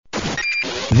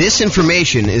This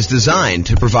information is designed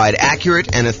to provide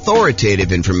accurate and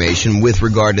authoritative information with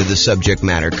regard to the subject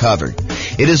matter covered.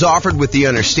 It is offered with the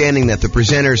understanding that the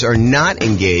presenters are not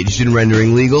engaged in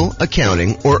rendering legal,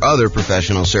 accounting, or other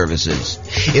professional services.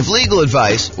 If legal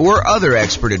advice or other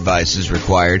expert advice is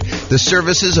required, the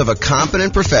services of a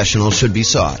competent professional should be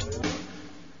sought.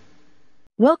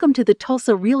 Welcome to the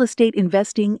Tulsa Real Estate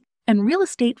Investing and Real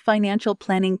Estate Financial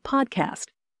Planning Podcast.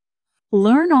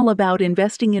 Learn all about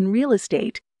investing in real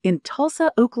estate in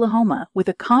Tulsa, Oklahoma, with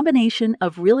a combination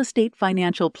of real estate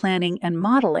financial planning and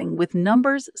modeling with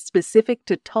numbers specific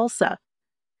to Tulsa,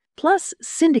 plus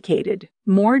syndicated,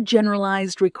 more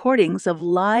generalized recordings of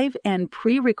live and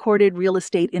pre-recorded real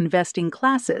estate investing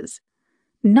classes,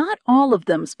 not all of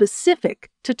them specific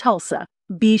to Tulsa.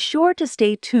 Be sure to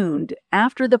stay tuned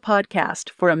after the podcast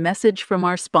for a message from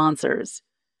our sponsors.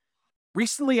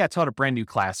 Recently, I taught a brand new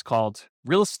class called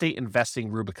Real Estate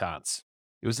Investing Rubicons.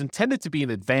 It was intended to be an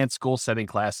advanced goal-setting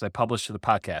class that I published to the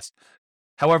podcast.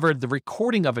 However, the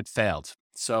recording of it failed,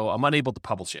 so I'm unable to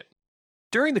publish it.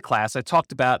 During the class, I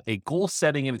talked about a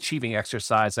goal-setting and achieving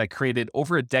exercise I created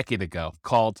over a decade ago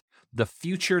called the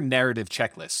Future Narrative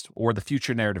Checklist, or the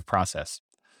Future Narrative Process.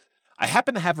 I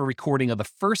happen to have a recording of the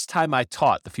first time I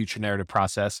taught the Future Narrative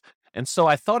Process, and so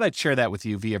I thought I'd share that with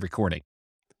you via recording.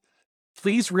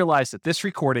 Please realize that this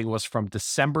recording was from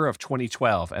December of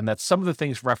 2012 and that some of the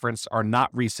things referenced are not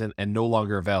recent and no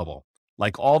longer available.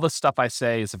 Like all the stuff I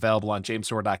say is available on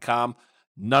jamesorr.com,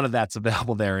 none of that's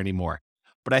available there anymore.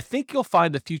 But I think you'll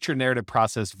find the future narrative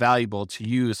process valuable to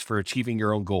use for achieving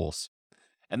your own goals.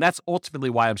 And that's ultimately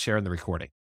why I'm sharing the recording.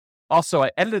 Also,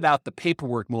 I edited out the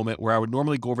paperwork moment where I would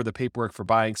normally go over the paperwork for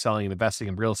buying, selling, and investing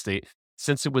in real estate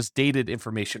since it was dated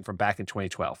information from back in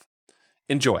 2012.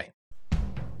 Enjoy.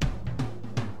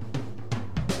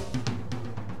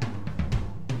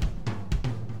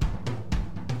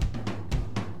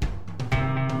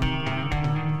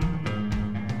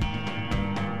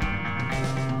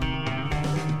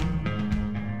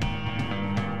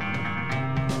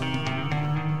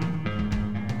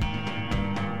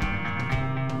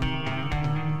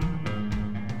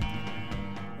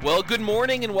 Well, good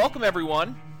morning and welcome,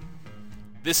 everyone.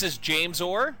 This is James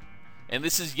Orr, and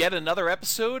this is yet another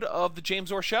episode of The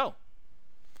James Orr Show.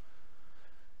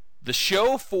 The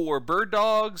show for bird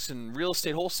dogs and real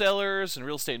estate wholesalers and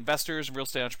real estate investors and real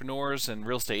estate entrepreneurs and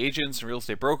real estate agents and real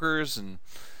estate brokers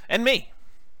and me.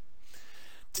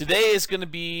 Today is going to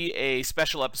be a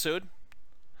special episode.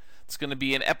 It's going to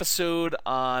be an episode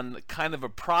on kind of a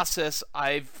process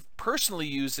I've personally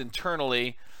used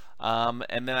internally.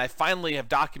 And then I finally have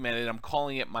documented. I'm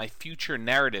calling it my future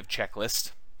narrative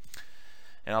checklist.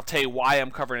 And I'll tell you why I'm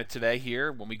covering it today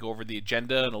here when we go over the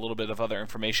agenda and a little bit of other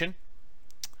information.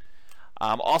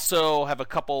 Also have a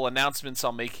couple announcements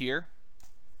I'll make here.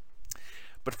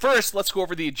 But first, let's go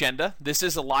over the agenda. This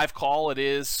is a live call. It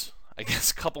is, I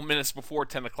guess, a couple minutes before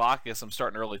 10 o'clock. I guess I'm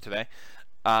starting early today.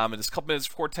 It is a couple minutes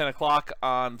before 10 o'clock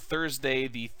on Thursday,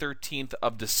 the 13th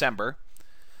of December.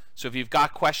 So if you've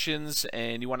got questions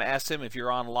and you want to ask them, if you're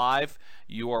on live,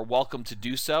 you are welcome to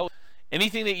do so.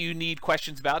 Anything that you need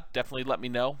questions about, definitely let me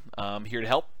know. I'm here to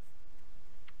help.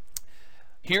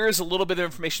 Here is a little bit of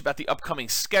information about the upcoming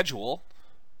schedule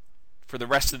for the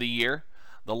rest of the year.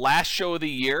 The last show of the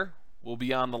year will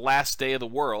be on the last day of the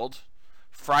world,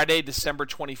 Friday, December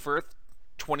 21st,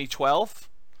 2012.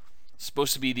 It's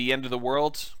supposed to be the end of the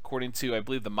world, according to, I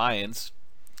believe, the Mayans.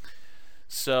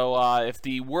 So if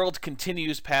the world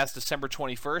continues past December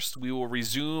 21st, we will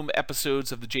resume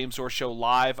episodes of the James Orr Show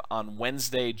live on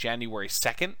Wednesday, January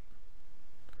 2nd.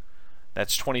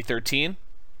 That's 2013.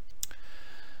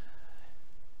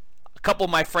 A couple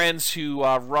of my friends who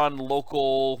run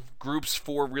local groups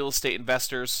for real estate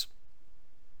investors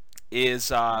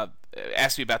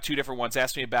asked me about two different ones.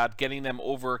 Asked me about getting them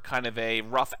over kind of a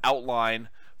rough outline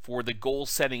for the goal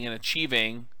setting and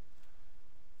achieving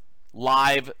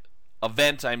live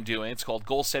event I'm doing. It's called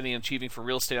Goal Setting and Achieving for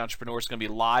Real Estate Entrepreneurs. It's going to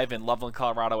be live in Loveland,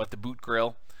 Colorado at the Boot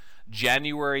Grill,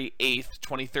 January 8th,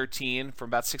 2013,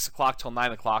 from about 6 o'clock till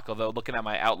 9 o'clock, although looking at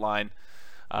my outline,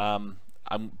 I'm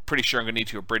pretty sure I'm going to need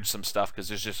to abridge some stuff because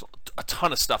there's just a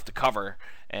ton of stuff to cover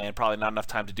and probably not enough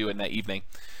time to do it in that evening.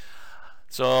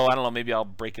 So, I don't know, maybe I'll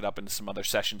break it up into some other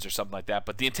sessions or something like that.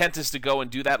 But the intent is to go and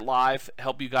do that live,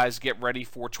 help you guys get ready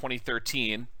for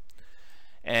 2013.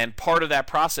 And part of that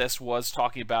process was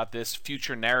talking about this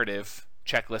future narrative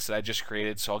checklist that I just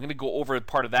created. So I'm going to go over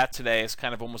part of that today as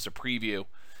kind of almost a preview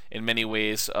in many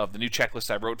ways of the new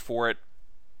checklist I wrote for it.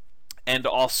 And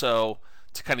also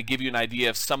to kind of give you an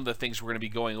idea of some of the things we're going to be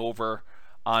going over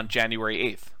on January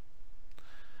 8th.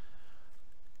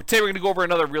 Today we're going to go over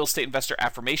another real estate investor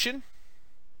affirmation.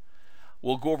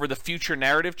 We'll go over the future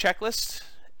narrative checklist,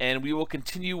 and we will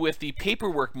continue with the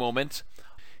paperwork moment.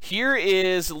 Here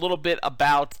is a little bit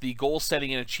about the goal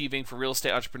setting and achieving for real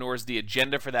estate entrepreneurs, the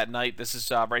agenda for that night. This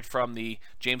is right from the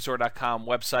jamesor.com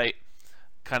website,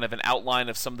 kind of an outline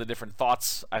of some of the different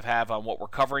thoughts I have on what we're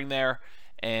covering there.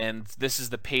 And this is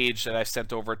the page that I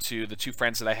sent over to the 2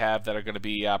 friends that I have that are going to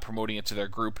be promoting it to their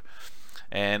group.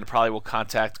 And probably will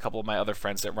contact a couple of my other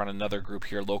friends that run another group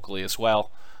here locally as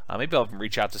well. Maybe I'll even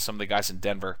reach out to some of the guys in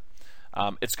Denver.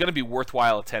 It's going to be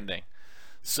worthwhile attending.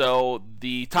 So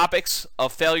the topics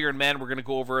of failure in men, we're going to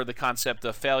go over the concept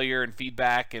of failure and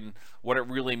feedback and what it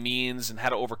really means and how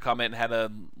to overcome it and how to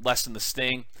lessen the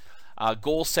sting.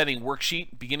 Goal setting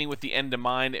worksheet, beginning with the end in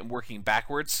mind and working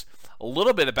backwards. A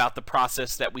little bit about the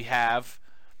process that we have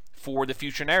for the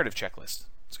future narrative checklist.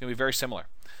 It's going to be very similar.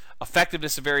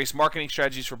 Effectiveness of various marketing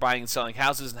strategies for buying and selling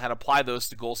houses and how to apply those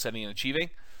to goal setting and achieving.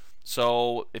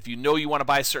 So if you know you want to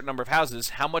buy a certain number of houses,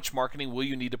 how much marketing will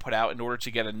you need to put out in order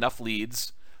to get enough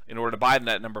leads in order to buy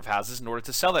that number of houses, in order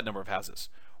to sell that number of houses?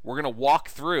 We're going to walk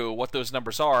through what those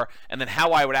numbers are and then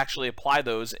how I would actually apply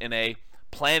those in a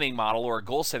planning model or a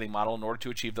goal setting model in order to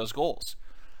achieve those goals.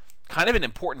 Kind of an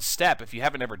important step if you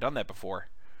haven't ever done that before.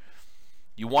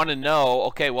 You want to know,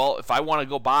 okay, well, if I want to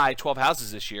go buy 12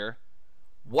 houses this year,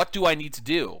 what do I need to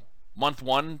do? Month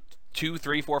 1, 2,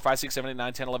 3, 4, 5, 6, 7, 8,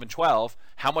 9, 10, 11, 12,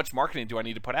 how much marketing do I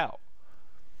need to put out?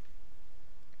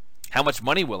 How much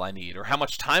money will I need? Or how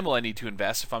much time will I need to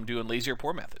invest if I'm doing lazy or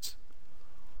poor methods?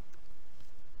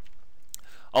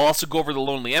 I'll also go over the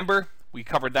Lonely Ember. We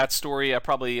covered that story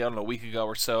probably, a week ago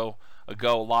or so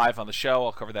ago live on the show.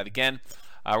 I'll cover that again.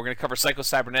 We're going to cover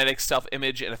psycho-cybernetics,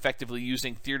 self-image, and effectively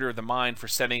using theater of the mind for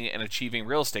setting and achieving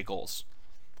real estate goals.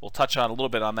 We'll touch on a little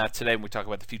bit on that today when we talk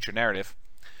about the future narrative.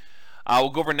 We'll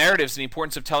go over narratives and the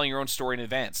importance of telling your own story in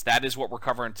advance. That is what we're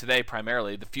covering today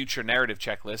primarily. The future narrative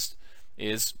checklist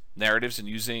is narratives and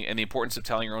the importance of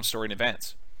telling your own story in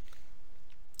advance.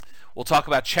 We'll talk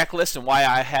about checklists and why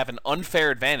I have an unfair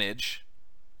advantage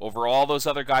over all those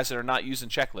other guys that are not using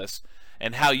checklists,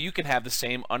 and how you can have the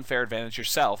same unfair advantage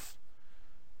yourself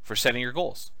for setting your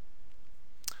goals.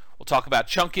 We'll talk about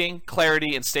chunking,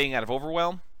 clarity, and staying out of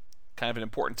overwhelm. Kind of an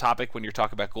important topic when you're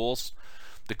talking about goals.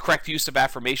 The correct use of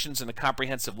affirmations and a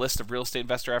comprehensive list of real estate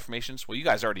investor affirmations. Well, you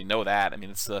guys already know that. I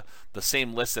mean, it's the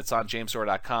same list that's on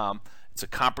jamesor.com. It's a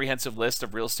comprehensive list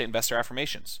of real estate investor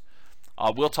affirmations.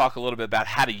 We'll talk a little bit about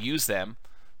how to use them,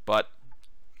 but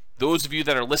those of you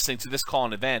that are listening to this call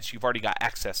in advance, you've already got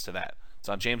access to that. It's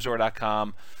on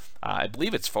jamesor.com. I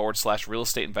believe it's / real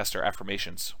estate investor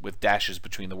affirmations with dashes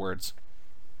between the words.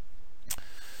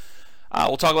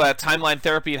 We'll talk about timeline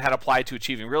therapy and how to apply it to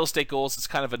achieving real estate goals. It's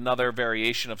kind of another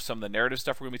variation of some of the narrative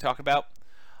stuff we're going to be talking about.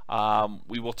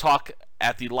 We will talk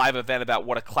at the live event about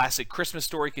what a classic Christmas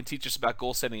story can teach us about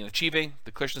goal setting and achieving.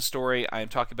 The Christmas story I am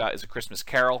talking about is A Christmas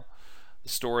Carol, the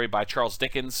story by Charles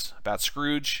Dickens about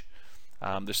Scrooge.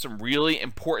 There's some really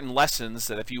important lessons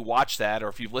that if you watch that, or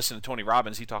if you've listened to Tony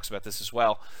Robbins, he talks about this as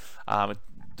well.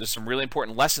 There's some really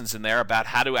important lessons in there about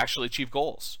how to actually achieve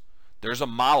goals. There's a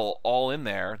model all in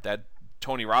there that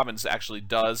Tony Robbins actually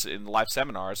does in live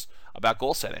seminars about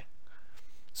goal setting.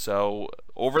 So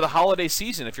over the holiday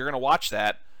season, if you're going to watch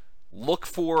that, look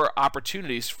for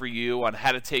opportunities for you on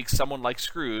how to take someone like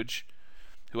Scrooge,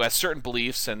 who has certain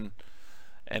beliefs and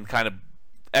kind of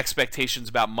expectations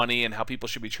about money and how people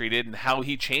should be treated, and how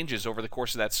he changes over the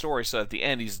course of that story so at the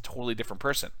end he's a totally different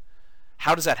person.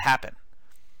 How does that happen?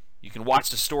 You can watch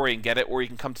the story and get it, or you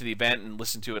can come to the event and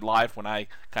listen to it live when I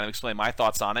kind of explain my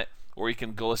thoughts on it, or you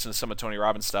can go listen to some of Tony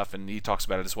Robbins' stuff and he talks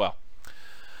about it as well.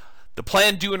 The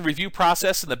plan, do, and review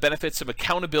process and the benefits of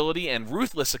accountability and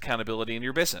ruthless accountability in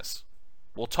your business.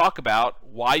 We'll talk about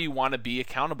why you want to be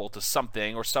accountable to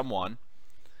something or someone,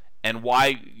 and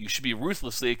why you should be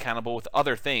ruthlessly accountable with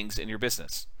other things in your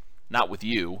business. Not with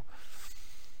you.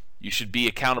 You should be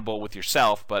accountable with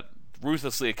yourself, but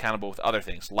ruthlessly accountable with other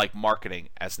things, like marketing,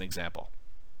 as an example.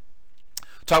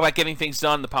 Talk about getting things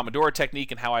done, the Pomodoro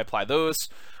technique, and how I apply those.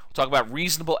 We'll talk about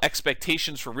reasonable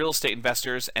expectations for real estate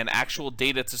investors and actual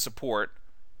data to support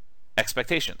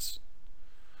expectations.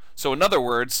 So in other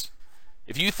words,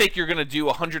 if you think you're going to do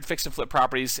 100 fix and flip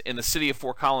properties in the city of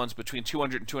Fort Collins between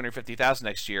 200 and 250,000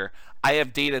 next year, I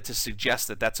have data to suggest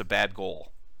that that's a bad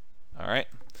goal. All right.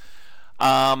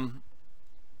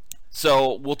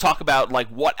 So we'll talk about like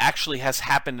what actually has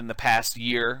happened in the past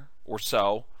year or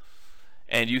so,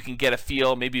 and you can get a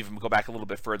feel, maybe even go back a little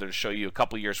bit further to show you a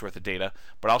couple years worth of data.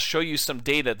 But I'll show you some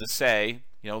data to say,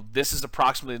 this is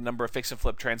approximately the number of fix and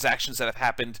flip transactions that have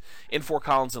happened in Fort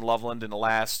Collins and Loveland in the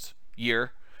last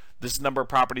year. this number of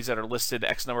properties that are listed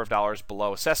X number of dollars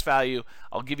below assessed value.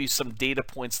 I'll give you some data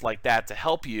points like that to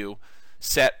help you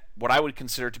set what I would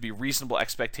consider to be reasonable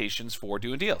expectations for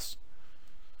doing deals.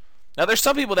 Now, there's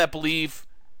some people that believe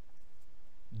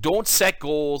don't set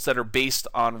goals that are based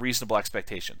on reasonable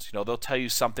expectations. They'll tell you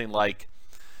something like,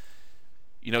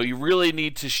 you really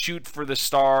need to shoot for the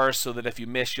stars so that if you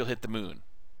miss, you'll hit the moon.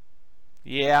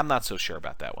 Yeah, I'm not so sure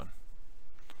about that one.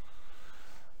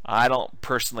 I don't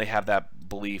personally have that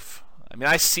belief. I mean,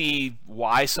 I see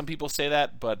why some people say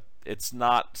that, but it's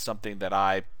not something that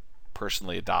I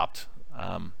personally adopt.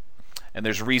 And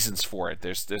there's reasons for it.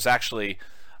 There's actually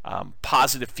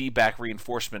positive feedback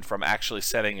reinforcement from actually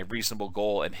setting a reasonable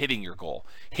goal and hitting your goal,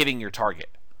 hitting your target.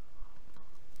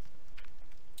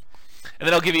 And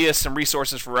then I'll give you some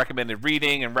resources for recommended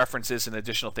reading and references and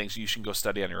additional things you should go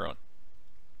study on your own.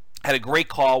 I had a great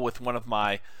call with one of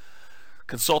my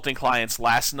consulting clients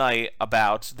last night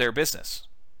about their business.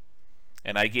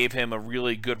 And I gave him a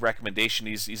really good recommendation.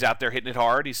 He's out there hitting it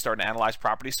hard. He's starting to analyze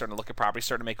properties, starting to look at properties,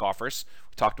 starting to make offers.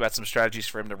 We talked about some strategies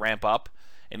for him to ramp up.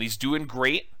 And he's doing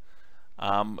great.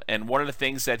 And one of the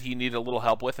things that he needed a little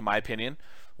help with, in my opinion,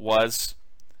 was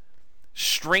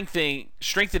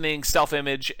strengthening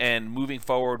self-image and moving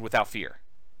forward without fear.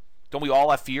 Don't we all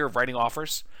have fear of writing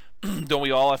offers? Don't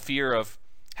we all have fear of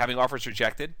having offers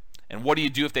rejected? And what do you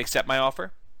do if they accept my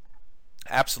offer?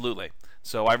 Absolutely.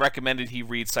 So I recommended he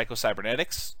read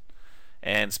Psycho-Cybernetics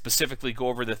and specifically go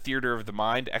over the Theater of the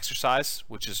Mind exercise,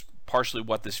 which is partially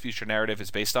what this future narrative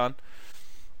is based on.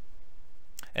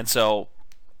 And so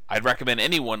I'd recommend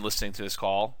anyone listening to this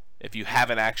call, if you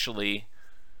haven't actually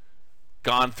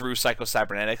gone through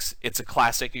Psycho-Cybernetics, it's a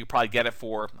classic. You can probably get it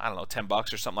for,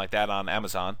 $10 or something like that on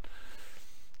Amazon.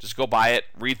 Just go buy it,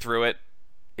 read through it.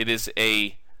 It is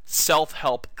a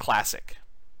self-help classic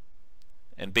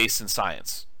and based in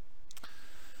science.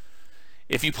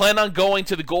 If you plan on going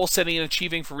to the Goal Setting and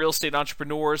Achieving for Real Estate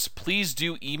Entrepreneurs, please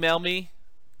do email me,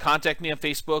 contact me on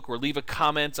Facebook, or leave a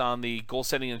comment on the Goal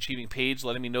Setting and Achieving page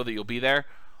letting me know that you'll be there.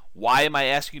 Why am I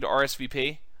asking you to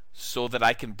RSVP? So that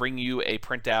I can bring you a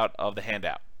printout of the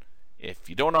handout. If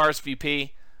you don't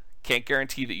RSVP, can't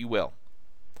guarantee that you will.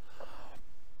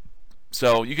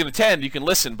 So you can attend, you can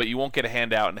listen, but you won't get a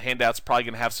handout, and the handout's probably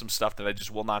going to have some stuff that I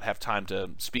just will not have time to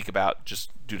speak about just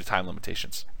due to time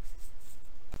limitations.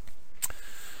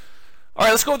 All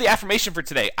right, let's go with the affirmation for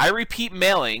today. I repeat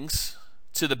mailings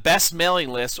to the best mailing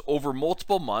list over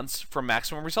multiple months for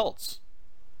maximum results.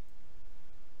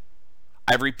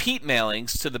 I repeat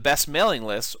mailings to the best mailing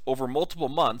lists over multiple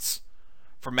months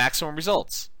for maximum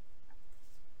results.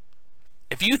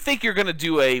 If you think you're going to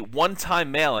do a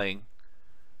one-time mailing,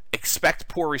 expect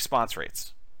poor response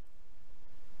rates.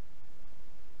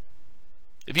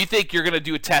 If you think you're going to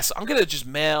do a test, I'm going to just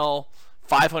mail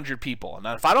 500 people. And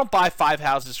if I don't buy 5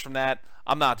 houses from that,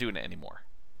 I'm not doing it anymore.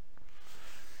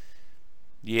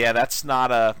 Yeah, that's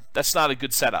not a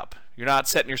good setup. You're not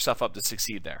setting yourself up to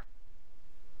succeed there.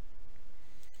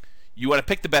 You want to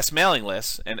pick the best mailing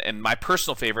lists, and my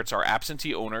personal favorites are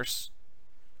absentee owners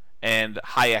and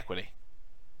high equity.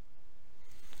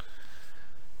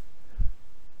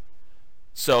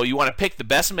 So you want to pick the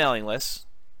best mailing lists,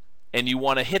 and you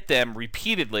want to hit them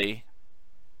repeatedly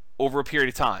over a period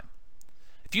of time.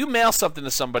 If you mail something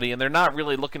to somebody and they're not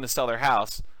really looking to sell their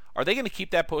house, are they going to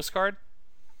keep that postcard?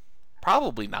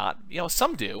 Probably not.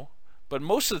 Some do, but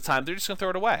most of the time they're just going to throw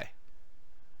it away.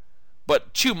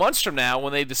 But 2 months from now,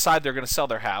 when they decide they're going to sell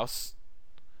their house,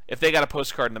 if they got a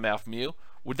postcard in the mail from you,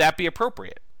 would that be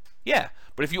appropriate? Yeah,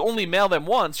 but if you only mail them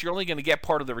once, you're only going to get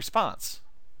part of the response.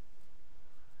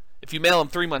 If you mail them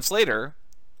 3 months later,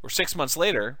 or 6 months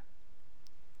later,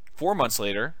 4 months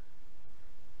later,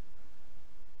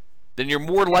 then you're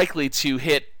more likely to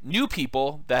hit new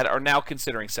people that are now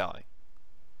considering selling.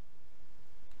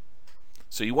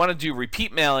 So you want to do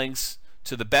repeat mailings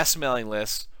to the best mailing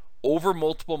lists over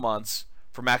multiple months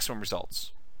for maximum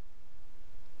results.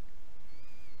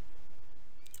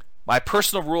 My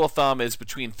personal rule of thumb is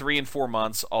between 3 and 4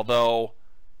 months, although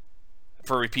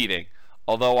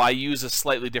I use a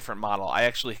slightly different model. I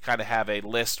actually kind of have a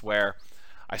list where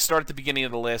I start at the beginning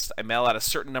of the list, I mail out a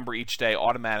certain number each day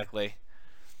automatically,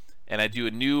 and I do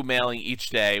a new mailing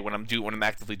each day when I'm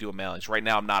actively doing mailings. Right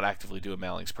now I'm not actively doing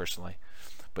mailings personally,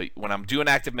 but when I'm doing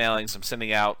active mailings, I'm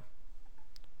sending out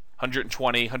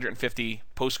 120, 150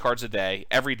 postcards a day,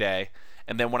 every day,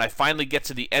 and then when I finally get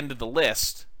to the end of the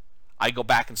list, I go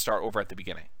back and start over at the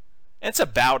beginning. It's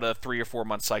about a 3 or 4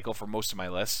 month cycle for most of my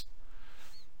lists,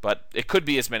 but it could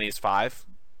be as many as 5.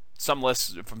 Some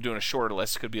lists, if I'm doing a shorter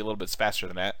list, could be a little bit faster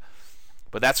than that,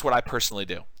 but that's what I personally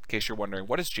do. In case you're wondering,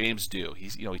 what does James do? He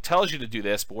tells you to do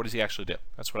this, but what does he actually do?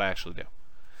 That's what I actually do.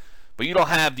 But you don't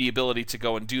have the ability to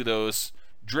go and do those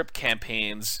drip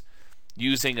campaigns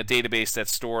using a database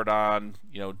that's stored on,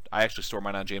 I actually store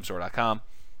mine on jamesstore.com.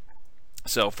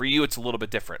 So for you, it's a little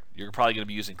bit different. You're probably going to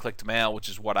be using click-to-mail, which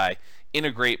is what I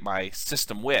integrate my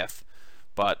system with,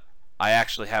 but I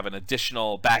actually have an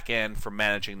additional back end for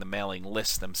managing the mailing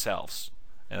lists themselves.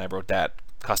 And I wrote that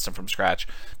custom from scratch,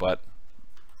 but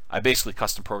I basically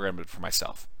custom programmed it for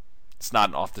myself. It's not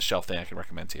an off-the-shelf thing I can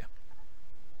recommend to you.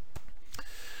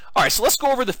 All right, so let's go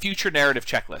over the future narrative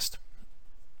checklist.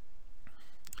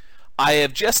 I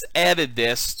have just added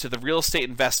this to the real estate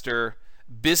investor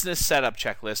business setup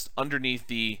checklist underneath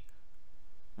the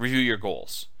review your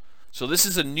goals. So this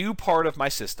is a new part of my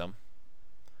system,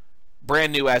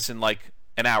 brand new as in like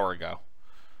an hour ago.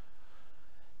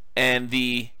 And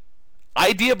the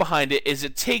idea behind it is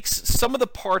it takes some of the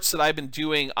parts that I've been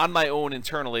doing on my own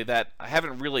internally that I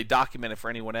haven't really documented for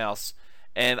anyone else,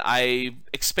 and I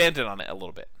expanded on it a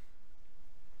little bit.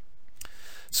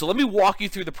 So let me walk you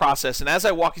through the process, and as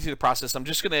I walk you through the process, I'm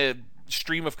just going to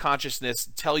stream of consciousness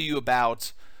tell you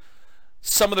about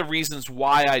some of the reasons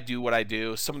why I do what I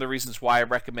do, some of the reasons why I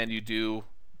recommend you do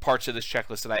parts of this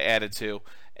checklist that I added to,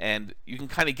 and you can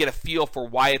kind of get a feel for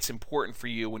why it's important for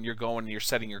you when you're going and you're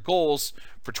setting your goals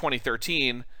for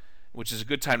 2013, which is a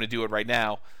good time to do it right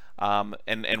now,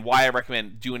 and why I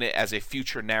recommend doing it as a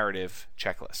future narrative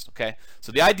checklist. Okay,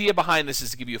 so the idea behind this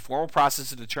is to give you a formal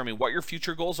process to determine what your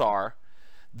future goals are,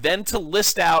 then to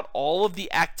list out all of the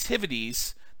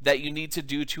activities that you need to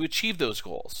do to achieve those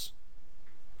goals.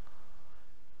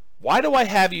 Why do I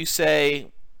have you say,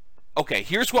 okay,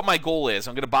 here's what my goal is.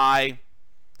 I'm going to buy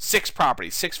 6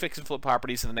 properties, 6 fix and flip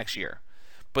properties in the next year.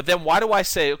 But then why do I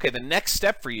say, okay, the next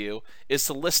step for you is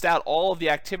to list out all of the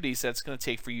activities that it's going to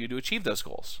take for you to achieve those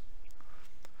goals?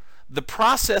 The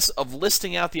process of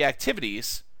listing out the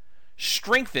activities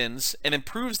strengthens and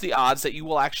improves the odds that you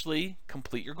will actually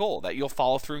complete your goal, that you'll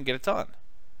follow through and get it done.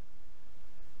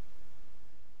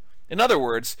 In other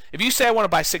words, if you say I want to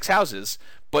buy 6 houses,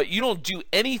 but you don't do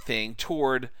anything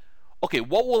toward, okay,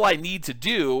 what will I need to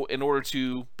do in order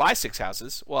to buy 6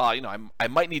 houses? Well, I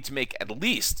might need to make at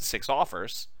least 6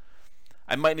 offers.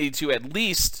 I might need to at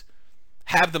least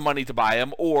have the money to buy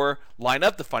them or line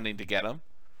up the funding to get them.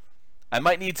 I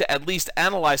might need to at least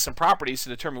analyze some properties to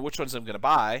determine which ones I'm going to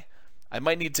buy. I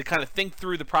might need to kind of think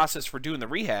through the process for doing the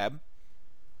rehab.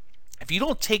 If you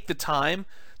don't take the time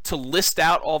to list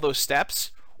out all those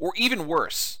steps, or even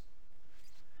worse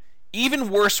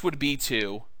would be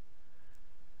to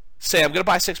say, I'm going to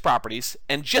buy 6 properties,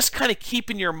 and just kind of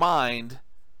keep in your mind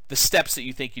the steps that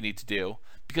you think you need to do.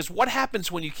 Because what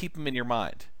happens when you keep them in your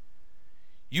mind?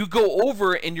 You go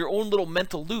over in your own little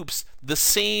mental loops the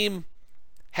same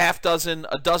half dozen,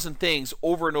 a dozen things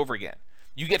over and over again.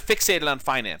 You get fixated on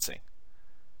financing.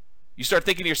 You start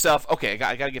thinking to yourself, okay,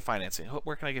 I got to get financing.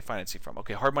 Where can I get financing from?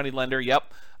 Okay, hard money lender,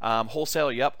 yep.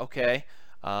 Wholesaler, yep, okay.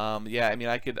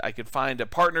 I could find a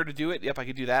partner to do it. Yep, I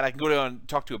could do that. I can go to and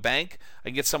talk to a bank. I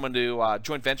can get someone to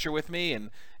joint venture with me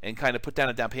and kind of put down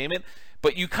a down payment.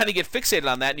 But you kind of get fixated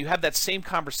on that, and you have that same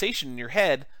conversation in your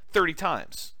head 30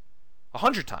 times,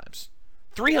 100 times,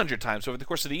 300 times over the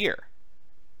course of the year.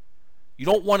 You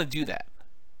don't want to do that.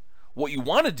 What you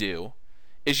want to do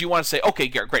is you want to say, okay,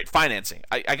 great, financing.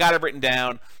 I got it written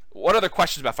down. What other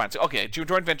questions about financing? Okay,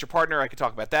 joint venture partner, I could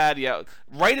talk about that. Yeah,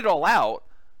 write it all out.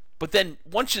 But then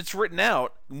once it's written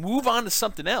out, move on to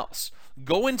something else.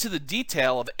 Go into the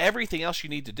detail of everything else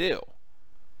you need to do.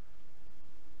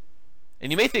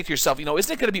 And you may think to yourself,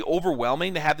 isn't it going to be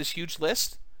overwhelming to have this huge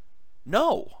list?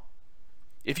 No.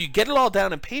 If you get it all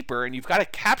down in paper and you've got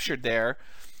it captured there,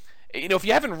 if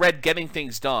you haven't read Getting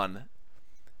Things Done,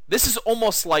 this is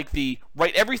almost like the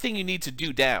write everything you need to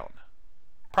do down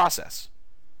process.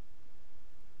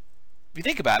 If you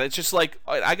think about it, it's just like,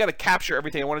 I got to capture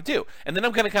everything I want to do. And then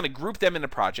I'm going to kind of group them into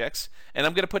projects, and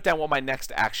I'm going to put down what my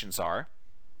next actions are.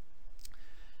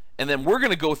 And then we're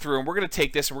going to go through, and we're going to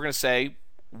take this, and we're going to say,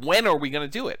 when are we going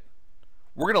to do it?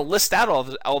 We're going to list out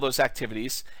all those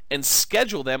activities and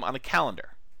schedule them on a calendar.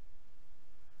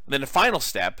 And then the final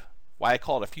step, why I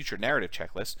call it a future narrative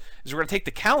checklist, is we're going to take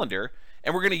the calendar,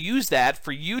 and we're going to use that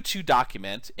for you to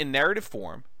document in narrative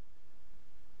form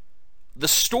the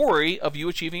story of you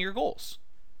achieving your goals.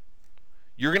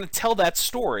 You're going to tell that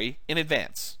story in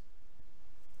advance.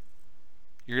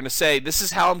 You're going to say, this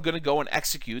is how I'm going to go and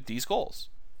execute these goals.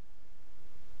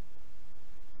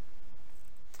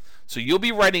 So you'll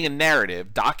be writing a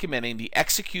narrative documenting the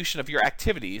execution of your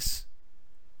activities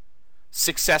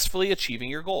successfully achieving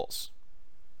your goals.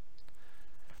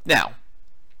 Now,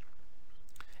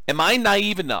 am I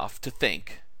naive enough to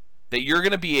think that you're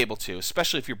going to be able to,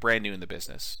 especially if you're brand new in the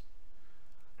business,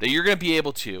 that you're going to be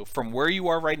able to, from where you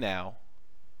are right now,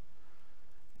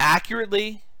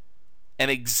 accurately and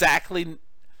exactly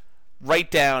write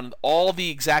down all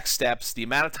the exact steps, the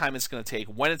amount of time it's going to take,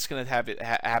 when it's going to have it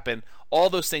happen, all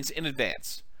those things in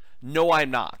advance. No,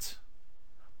 I'm not.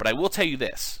 But I will tell you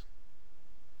this.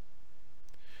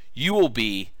 You will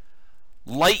be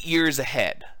light years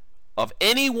ahead of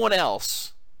anyone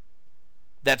else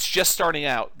that's just starting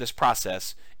out this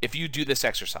process if you do this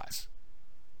exercise.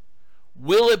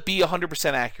 Will it be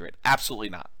 100% accurate? Absolutely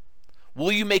not.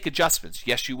 Will you make adjustments?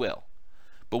 Yes, you will.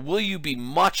 But will you be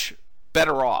much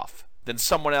better off than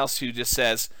someone else who just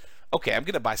says, okay, I'm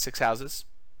going to buy 6 houses,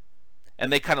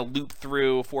 and they kind of loop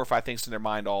through 4 or 5 things in their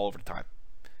mind all over the time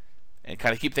and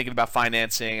kind of keep thinking about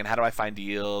financing and how do I find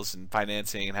deals and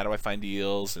financing and how do I find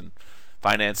deals and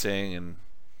financing and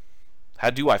how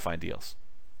do I find deals?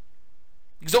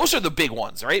 Because those are the big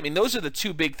ones, right? I mean, those are the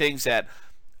 2 big things that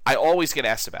I always get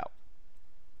asked about.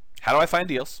 How do I find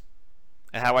deals?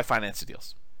 And how do I finance the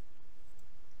deals?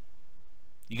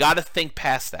 You got to think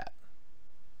past that.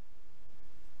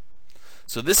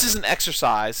 So this is an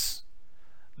exercise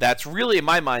that's really, in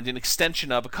my mind, an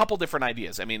extension of a couple different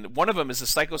ideas. I mean, one of them is the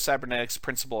psycho-cybernetics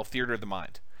principle of theater of the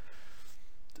mind.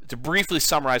 To briefly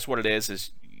summarize what it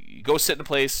is you go sit in a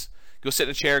place, go sit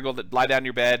in a chair, go lie down in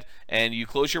your bed, and you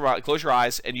close your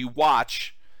eyes, and you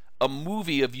watch a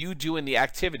movie of you doing the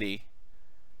activity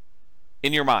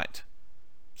in your mind.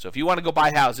 So if you want to go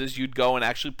buy houses, you'd go and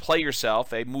actually play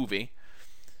yourself a movie,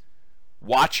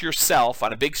 watch yourself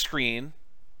on a big screen,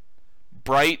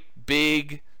 bright,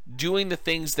 big, doing the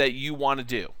things that you want to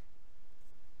do.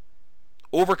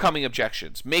 Overcoming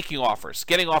objections, making offers,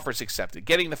 getting offers accepted,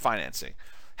 getting the financing,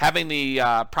 having the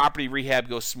property rehab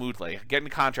go smoothly, getting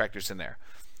the contractors in there.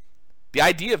 The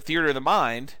idea of theater of the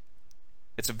mind,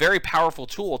 it's a very powerful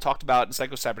tool talked about in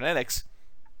psycho-cybernetics,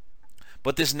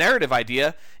 but this narrative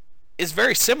idea is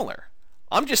very similar.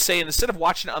 I'm just saying, instead of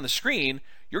watching it on the screen,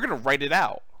 you're going to write it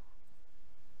out.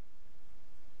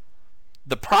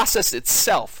 The process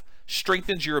itself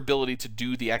strengthens your ability to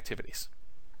do the activities.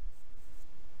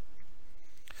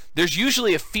 There's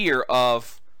usually a fear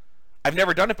of, I've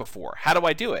never done it before. How do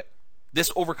I do it?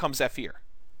 This overcomes that fear.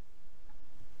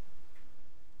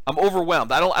 I'm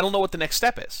overwhelmed. I don't know what the next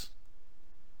step is.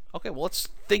 Okay, well, let's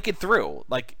think it through.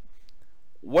 Like,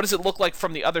 what does it look like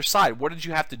from the other side? What did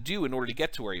you have to do in order to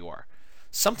get to where you are?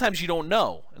 Sometimes you don't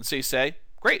know. And so you say,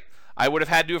 great, I would have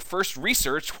had to have first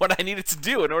researched what I needed to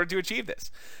do in order to achieve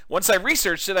this. Once I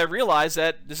researched it, I realized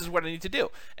that this is what I need to do.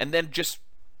 And then just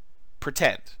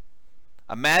pretend.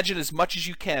 Imagine as much as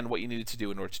you can what you needed to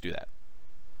do in order to do that.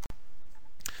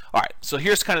 All right, so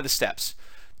here's kind of the steps.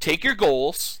 Take your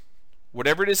goals,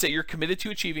 whatever it is that you're committed to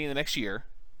achieving in the next year,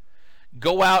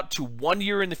 go out to 1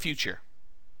 year in the future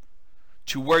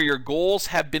to where your goals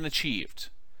have been achieved.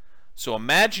 So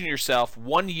imagine yourself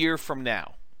 1 year from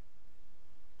now.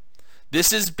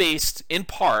 This is based in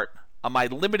part on my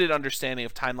limited understanding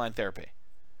of timeline therapy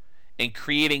and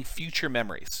creating future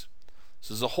memories.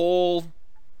 So there's a whole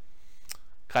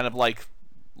kind of like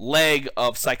leg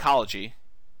of psychology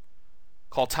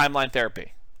called timeline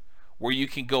therapy, where you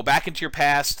can go back into your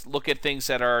past, look at things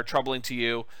that are troubling to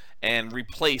you, and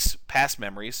replace past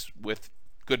memories with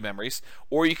good memories,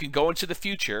 or you can go into the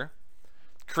future,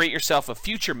 create yourself a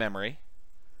future memory,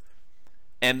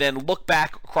 and then look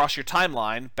back across your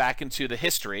timeline, back into the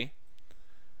history,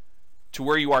 to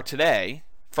where you are today,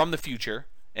 from the future,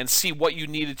 and see what you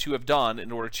needed to have done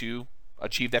in order to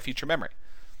achieve that future memory.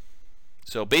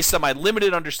 So based on my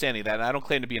limited understanding of that, and I don't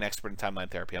claim to be an expert in timeline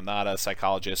therapy, I'm not a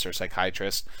psychologist or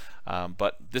psychiatrist,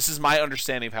 but this is my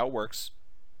understanding of how it works,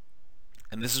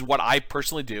 and this is what I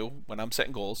personally do when I'm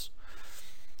setting goals,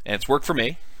 and it's worked for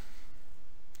me,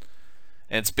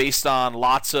 and it's based on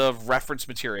lots of reference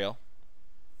material,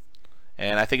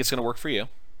 and I think it's going to work for you,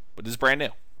 but this is brand new,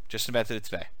 just invented it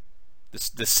today,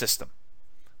 this system,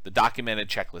 the documented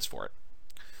checklist for it.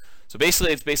 So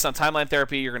basically it's based on timeline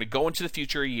therapy. You're going to go into the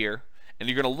future a year, and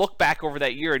you're going to look back over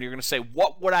that year, and you're going to say,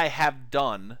 what would I have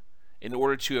done in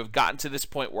order to have gotten to this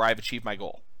point where I've achieved my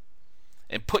goal?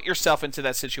 And put yourself into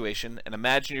that situation and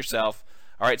imagine yourself,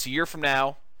 all right, it's a year from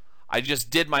now, I just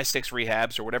did my 6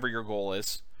 rehabs or whatever your goal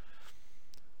is.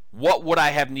 What would I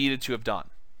have needed to have done?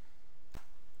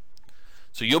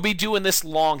 So you'll be doing this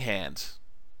longhand,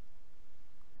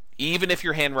 even if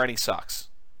your handwriting sucks.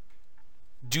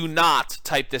 Do not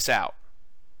type this out.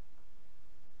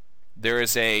 There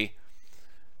is a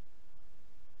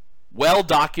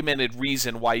well-documented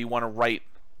reason why you want to write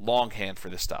longhand for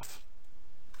this stuff.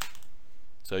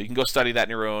 So you can go study that on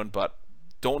your own, but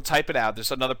don't type it out.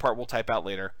 There's another part we'll type out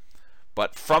later.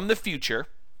 But from the future,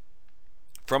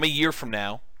 from a year from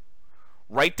now,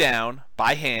 write down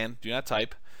by hand, do not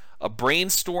type, a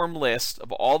brainstorm list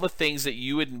of all the things that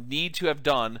you would need to have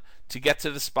done to get to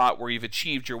the spot where you've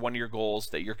achieved one of your goals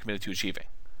that you're committed to achieving.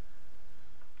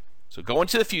 So go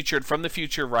into the future, and from the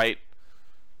future, write,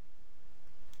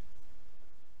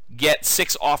 get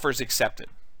 6 offers accepted.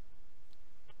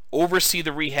 Oversee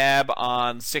the rehab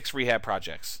on 6 rehab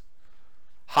projects.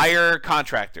 Hire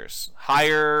contractors.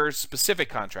 Hire specific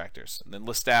contractors. And then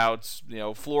list out,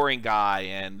 flooring guy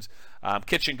and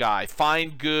kitchen guy.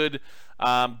 Find good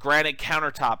granite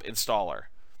countertop installer.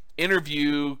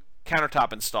 Interview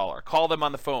countertop installer. Call them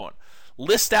on the phone.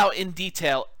 List out in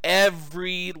detail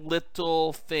every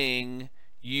little thing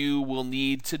you will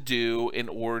need to do in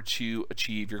order to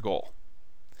achieve your goal.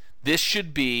 This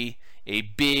should be a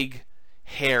big,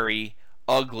 hairy,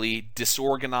 ugly,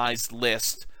 disorganized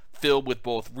list filled with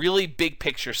both really big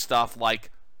picture stuff like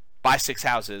buy 6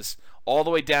 houses, all the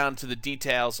way down to the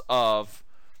details of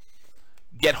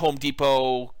get Home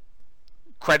Depot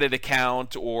credit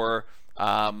account, or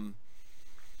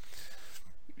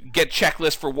get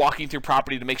checklist for walking through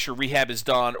property to make sure rehab is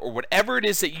done, or whatever it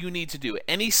is that you need to do.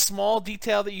 Any small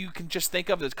detail that you can just think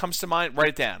of that comes to mind, write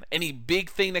it down. Any big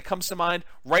thing that comes to mind,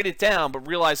 write it down, but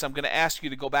realize I'm going to ask you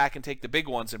to go back and take the big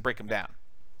ones and break them down.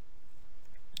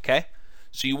 Okay?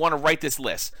 So you want to write this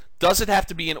list. Does it have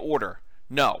to be in order?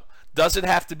 No. Does it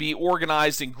have to be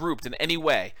organized and grouped in any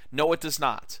way? No, it does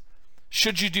not.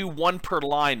 Should you do 1 per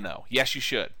line, though? Yes, you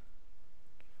should.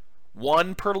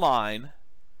 1 per line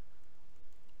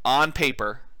on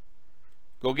paper.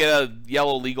 Go get a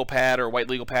yellow legal pad or a white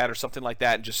legal pad or something like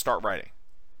that and just start writing.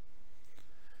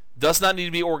 Does not need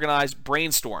to be organized.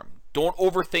 Brainstorm. Don't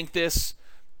overthink this.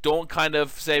 Don't kind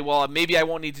of say, well, maybe I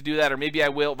won't need to do that, or maybe I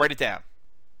will. Write it down.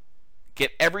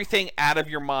 Get everything out of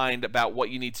your mind about what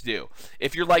you need to do.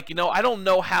 If you're like, I don't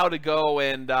know how to go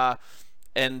and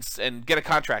get a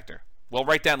contractor. Well,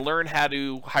 write down, learn how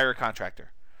to hire a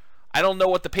contractor. I don't know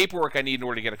what the paperwork I need in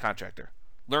order to get a contractor.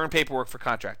 Learn paperwork for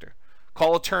contractor.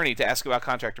 Call attorney to ask about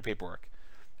contractor paperwork.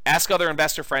 Ask other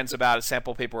investor friends about a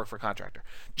sample paperwork for contractor.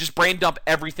 Just brain dump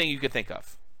everything you can think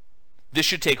of. This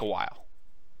should take a while.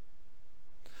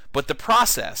 But the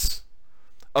process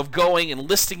of going and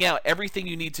listing out everything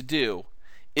you need to do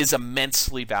is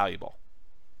immensely valuable.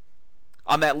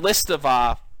 On that list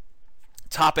of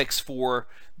topics for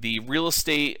the real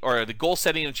estate, or the goal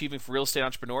setting and achieving for real estate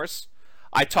entrepreneurs,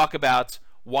 I talk about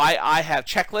why I have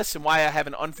checklists and why I have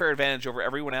an unfair advantage over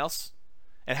everyone else,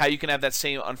 and how you can have that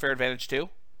same unfair advantage too.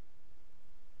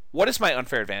 What is my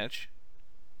unfair advantage?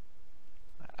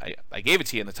 I gave it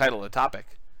to you in the title of the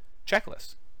topic.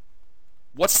 Checklist.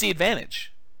 What's the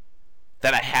advantage?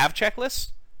 That I have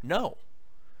checklists? No.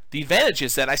 The advantage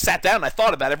is that I sat down and I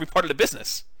thought about every part of the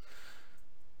business.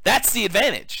 That's the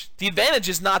advantage. The advantage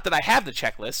is not that I have the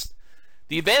checklist.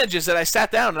 The advantage is that I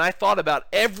sat down and I thought about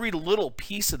every little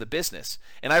piece of the business.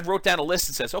 And I wrote down a list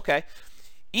that says, okay,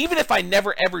 even if I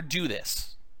never ever do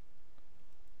this,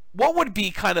 what would be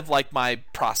kind of like my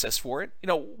process for it?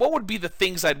 What would be the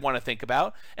things I'd want to think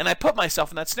about? And I put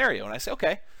myself in that scenario and I say,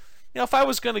 okay, if I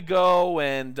was going to go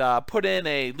and put in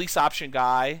a lease option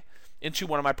guy into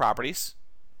one of my properties,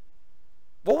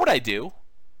 what would I do?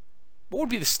 What would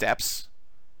be the steps?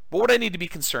 What would I need to be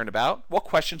concerned about? What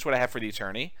questions would I have for the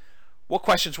attorney? What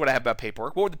questions would I have about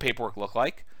paperwork? What would the paperwork look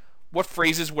like? What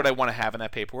phrases would I want to have in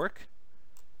that paperwork?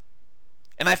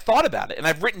 And I've thought about it, and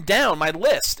I've written down my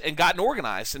list and gotten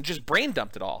organized and just brain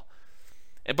dumped it all.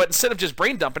 But instead of just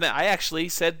brain dumping it, I actually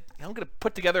said, I'm going to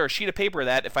put together a sheet of paper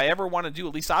that if I ever want to do a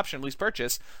lease option, lease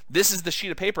purchase, this is the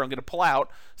sheet of paper I'm going to pull out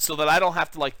so that I don't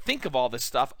have to think of all this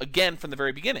stuff again from the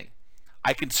very beginning.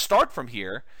 I can start from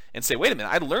here and say, wait a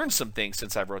minute, I learned some things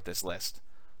since I wrote this list.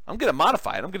 I'm going to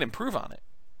modify it. I'm going to improve on it.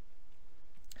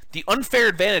 The unfair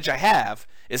advantage I have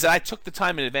is that I took the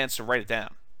time in advance to write it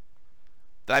down.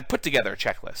 That I put together a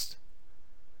checklist.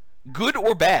 Good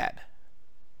or bad.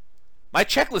 My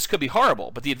checklist could be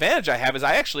horrible, but the advantage I have is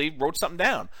I actually wrote something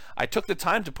down. I took the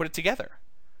time to put it together.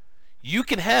 You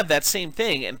can have that same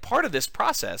thing, and part of this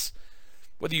process,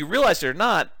 whether you realize it or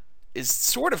not, is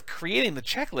sort of creating the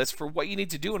checklist for what you need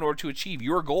to do in order to achieve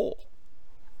your goal.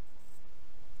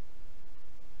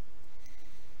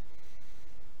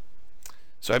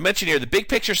 So I mentioned here, the big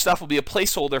picture stuff will be a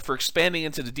placeholder for expanding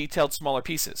into the detailed smaller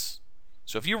pieces.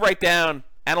 So if you write down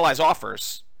analyze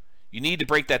offers, you need to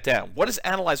break that down. What does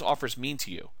analyze offers mean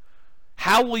to you?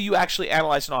 How will you actually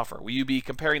analyze an offer? Will you be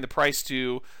comparing the price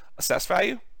to assessed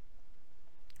value?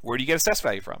 Where do you get assessed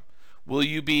value from? Will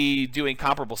you be doing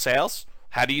comparable sales?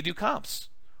 How do you do comps?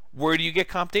 Where do you get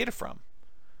comp data from?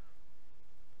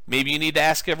 Maybe you need to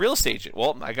ask a real estate agent.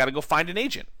 Well, I got to go find an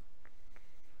agent.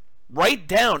 Write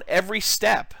down every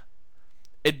step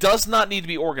It does not need to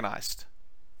be organized.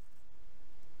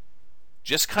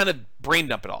 Just kind of brain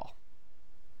dump it all.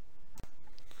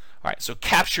 All right, so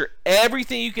capture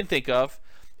everything you can think of.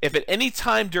 If at any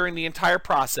time during the entire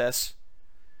process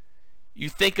you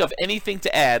think of anything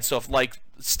to add, so if like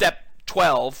step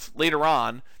 12 later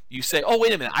on, you say, oh,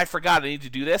 wait a minute, I forgot I need to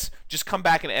do this, just come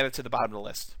back and add it to the bottom of the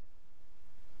list.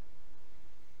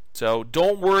 So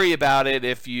don't worry about it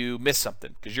if you miss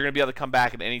something, because you're going to be able to come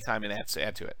back at any time and add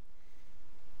to it.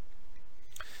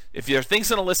 If there are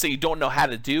things on a list that you don't know how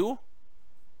to do,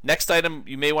 next item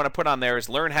you may want to put on there is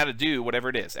learn how to do whatever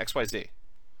it is, XYZ.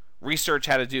 Research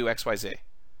how to do XYZ.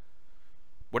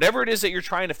 Whatever it is that you're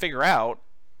trying to figure out,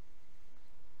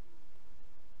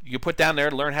 you can put down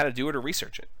there, learn how to do it or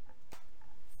research it.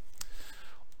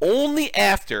 Only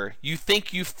after you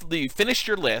think you've finished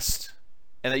your list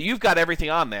and that you've got everything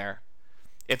on there,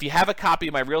 if you have a copy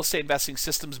of my Real Estate Investing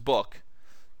Systems book,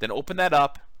 then open that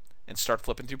up and start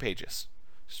flipping through pages.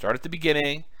 Start at the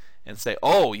beginning and say,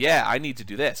 oh, yeah, I need to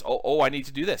do this. Oh, I need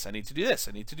to do this. I need to do this.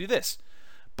 I need to do this.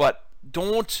 But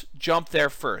don't jump there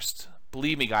first.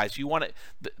 Believe me, guys, you want it.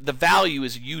 The value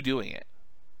is you doing it.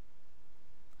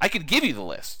 I could give you the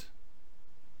list.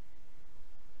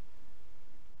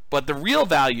 But the real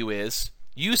value is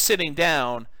you sitting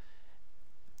down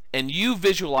and you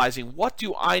visualizing, what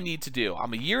do I need to do?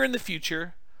 I'm a year in the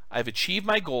future. I've achieved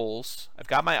my goals. I've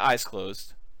got my eyes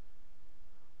closed.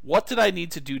 What did I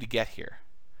need to do to get here?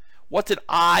 What did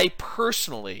I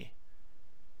personally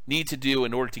need to do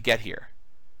in order to get here?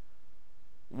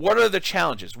 What are the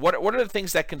challenges? What are the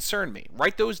things that concern me?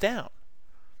 Write those down.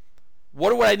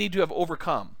 What do I need to have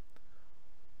overcome?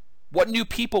 What new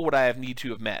people would I need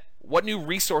to have met? What new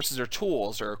resources or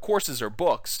tools or courses or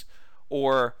books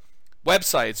or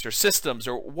websites or systems,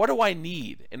 or what do I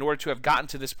need in order to have gotten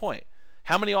to this point?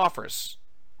 How many offers?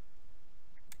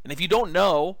 And if you don't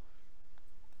know,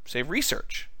 say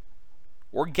research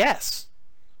or guess.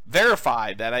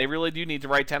 Verify that I really do need to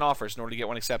write 10 offers in order to get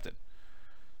one accepted.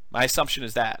 My assumption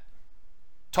is that.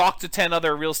 Talk to 10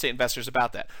 other real estate investors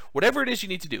about that. Whatever it is you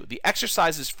need to do, the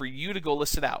exercise is for you to go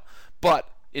list it out. But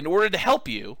in order to help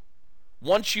you,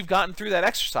 once you've gotten through that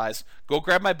exercise, go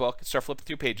grab my book and start flipping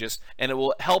through pages, and it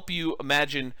will help you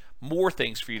imagine more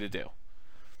things for you to do.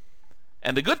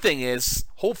 And the good thing is,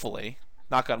 hopefully,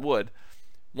 knock on wood,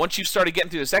 once you've started getting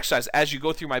through this exercise, as you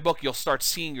go through my book, you'll start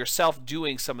seeing yourself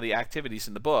doing some of the activities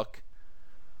in the book,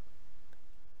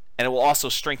 and it will also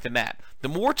strengthen that. The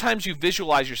more times you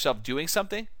visualize yourself doing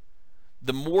something,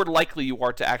 the more likely you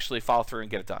are to actually follow through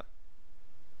and get it done.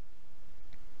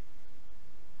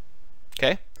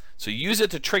 Okay? So use it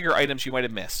to trigger items you might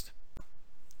have missed.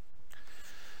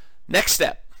 Next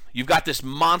step, you've got this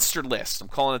monster list. I'm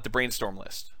calling it the brainstorm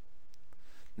list.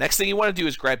 Next thing you want to do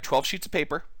is grab 12 sheets of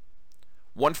paper,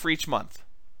 one for each month.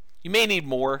 You may need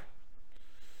more,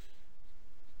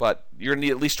 but you're going to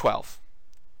need at least 12.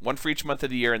 One for each month of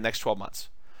the year in the next 12 months.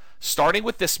 Starting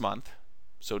with this month,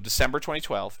 so December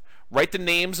 2012, write the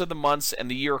names of the months and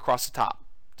the year across the top.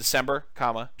 December,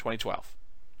 2012.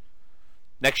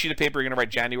 Next sheet of paper, you're going to write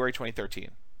January 2013.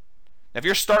 Now, if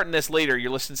you're starting this later,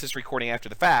 you're listening to this recording after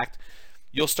the fact,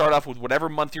 you'll start off with whatever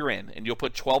month you're in, and you'll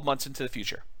put 12 months into the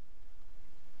future.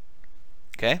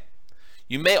 Okay?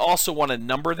 You may also want to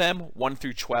number them 1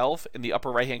 through 12 in the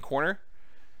upper right-hand corner.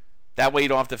 That way you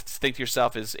don't have to think to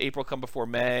yourself, is April come before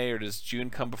May, or does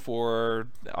June come before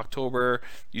October?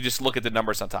 You just look at the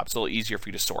numbers on top. It's a little easier for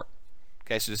you to sort.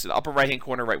 Okay, so this is the upper right-hand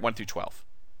corner, write 1 through 12.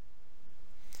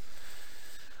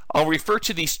 I'll refer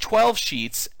to these 12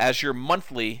 sheets as your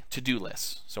monthly to-do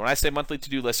list. So when I say monthly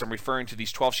to-do list, I'm referring to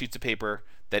these 12 sheets of paper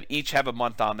that each have a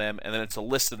month on them, and then it's a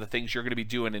list of the things you're going to be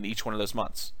doing in each one of those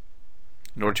months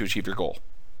in order to achieve your goal.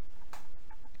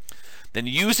 Then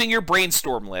using your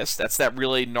brainstorm list, that's that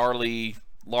really gnarly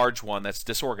large one that's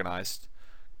disorganized,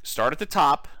 start at the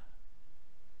top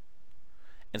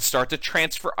and start to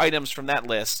transfer items from that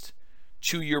list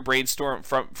to your brainstorm,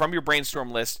 from your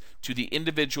brainstorm list to the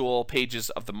individual pages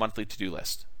of the monthly to-do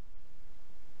list.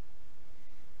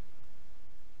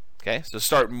 Okay, so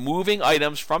start moving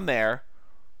items from there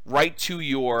right to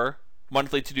your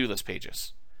monthly to-do list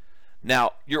pages.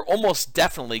 Now, you're almost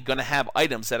definitely going to have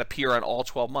items that appear on all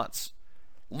 12 months.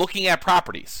 Looking at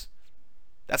properties,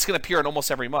 that's going to appear in almost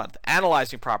every month.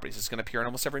 Analyzing properties is going to appear in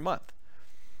almost every month.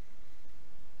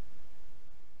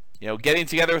 You know, getting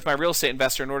together with my real estate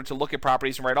investor in order to look at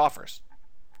properties and write offers.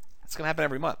 That's going to happen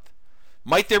every month.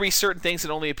 Might there be certain things that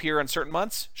only appear on certain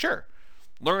months? Sure.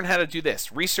 Learn how to do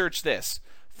this. Research this.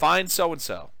 Find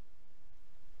so-and-so.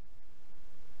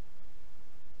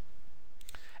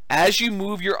 As you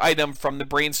move your item from the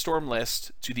brainstorm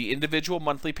list to the individual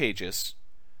monthly pages,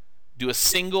 do a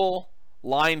single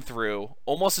line through,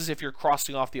 almost as if you're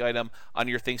crossing off the item on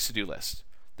your things to do list.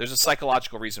 There's a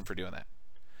psychological reason for doing that.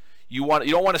 You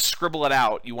don't want to scribble it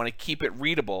out. You want to keep it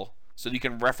readable so that you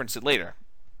can reference it later.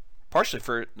 Partially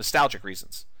for nostalgic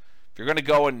reasons. If you're going to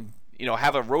go and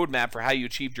have a roadmap for how you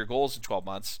achieved your goals in 12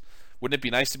 months, wouldn't it be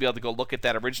nice to be able to go look at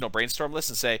that original brainstorm list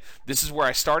and say, this is where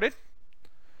I started?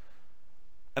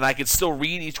 And I could still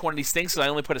read each one of these things, so I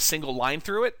only put a single line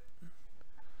through it?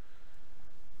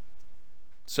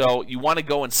 So you want to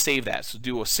go and save that. So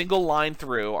do a single line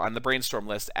through on the brainstorm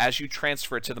list as you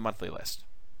transfer it to the monthly list.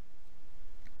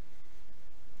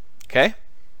 Okay?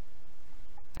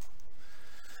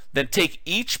 Then take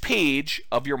each page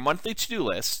of your monthly to-do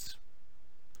list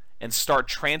and start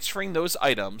transferring those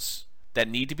items that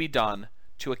need to be done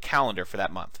to a calendar for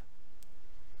that month.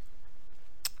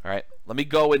 All right, let me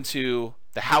go into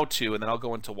the how-to, and then I'll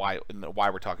go into why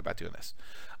we're talking about doing this.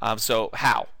 So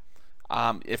how?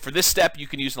 If for this step, you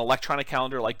can use an electronic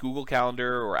calendar like Google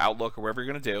Calendar or Outlook or whatever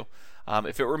you're going to do.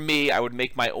 If it were me, I would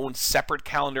make my own separate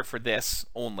calendar for this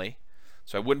only.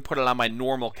 So I wouldn't put it on my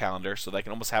normal calendar, so that I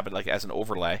can almost have it like as an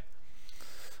overlay.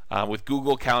 With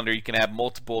Google Calendar, you can have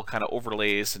multiple kind of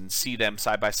overlays and see them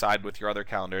side by side with your other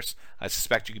calendars. I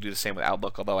suspect you could do the same with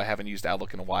Outlook, although I haven't used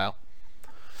Outlook in a while.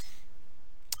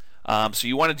 So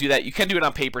you want to do that. You can do it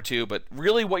on paper too, but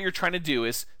really what you're trying to do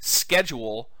is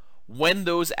schedule when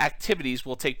those activities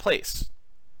will take place.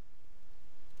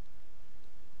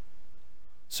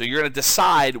 So you're going to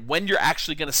decide when you're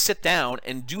actually going to sit down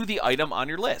and do the item on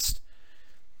your list.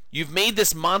 You've made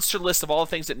this monster list of all the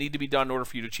things that need to be done in order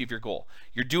for you to achieve your goal.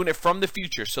 You're doing it from the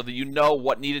future so that you know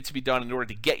what needed to be done in order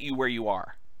to get you where you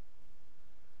are.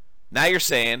 Now you're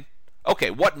saying, okay,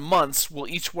 what months will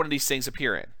each one of these things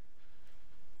appear in?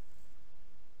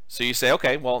 So you say,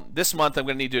 okay, well, this month I'm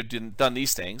going to need to have done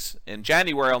these things. In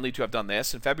January, I'll need to have done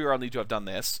this. In February, I'll need to have done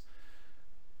this.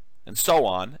 And so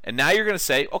on. And now you're going to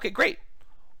say, okay, great.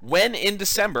 When in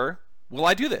December will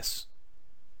I do this?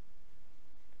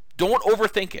 Don't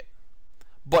overthink it,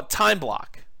 but time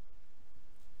block.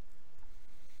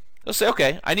 Let's say,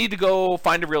 okay, I need to go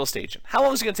find a real estate agent. How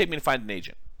long is it going to take me to find an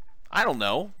agent? I don't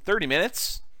know, 30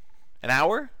 minutes? An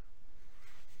hour?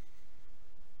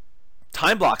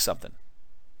 Time block something.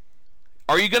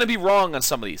 Are you going to be wrong on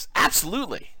some of these?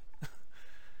 Absolutely.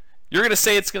 You're going to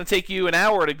say it's going to take you an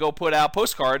hour to go put out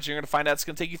postcards. You're going to find out it's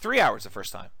going to take you 3 hours the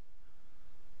first time.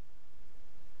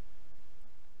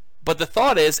 But the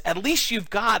thought is, at least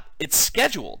you've got it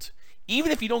scheduled.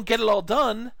 Even if you don't get it all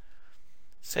done,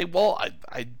 say, well,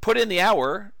 I put in the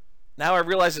hour. Now I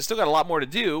realize I still got a lot more to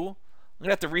do. I'm going to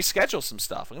have to reschedule some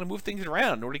stuff. I'm going to move things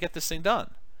around in order to get this thing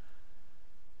done.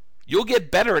 You'll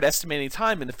get better at estimating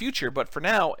time in the future, but for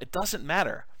now, it doesn't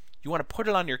matter. You want to put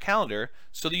it on your calendar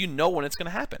so that you know when it's going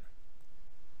to happen.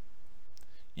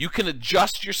 You can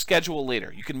adjust your schedule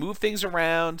later. You can move things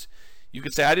around. You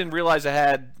could say, I didn't realize I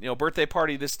had a birthday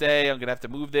party this day. I'm going to have to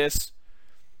move this.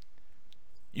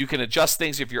 You can adjust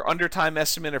things if you're under time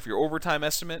estimate or if you're over time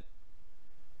estimate.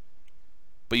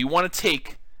 But you want to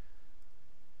take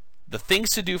the things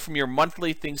to do from your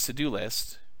monthly things to do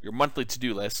list, your monthly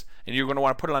to-do list, and you're going to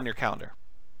want to put it on your calendar.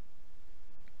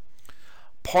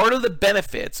 Part of the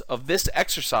benefits of this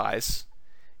exercise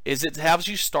is it helps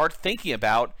you start thinking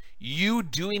about you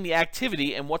doing the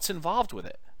activity and what's involved with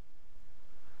it.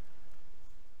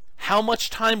 How much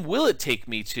time will it take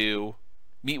me to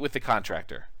meet with the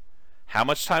contractor? How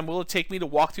much time will it take me to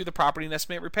walk through the property and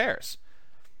estimate repairs?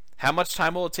 How much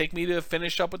time will it take me to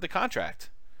finish up with the contract?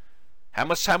 How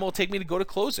much time will it take me to go to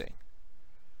closing?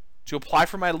 To apply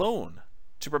for my loan?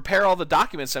 To prepare all the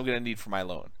documents I'm going to need for my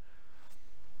loan?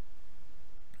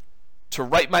 To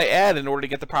write my ad in order to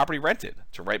get the property rented?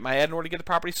 To write my ad in order to get the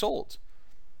property sold?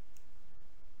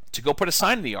 To go put a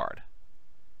sign in the yard?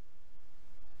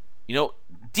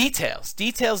 Details.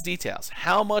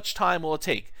 How much time will it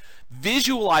take?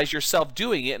 Visualize yourself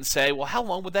doing it and say, well, how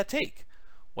long would that take?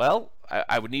 Well,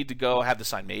 I would need to go have the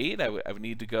sign made. I would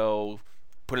need to go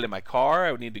put it in my car.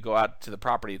 I would need to go out to the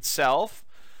property itself.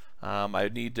 I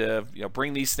would need to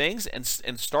bring these things and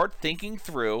start thinking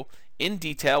through in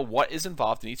detail what is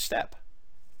involved in each step.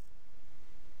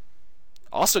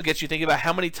 Also gets you thinking about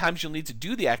how many times you'll need to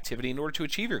do the activity in order to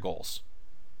achieve your goals.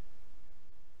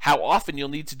 How often you'll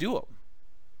need to do them.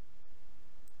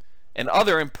 And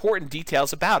other important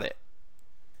details about it.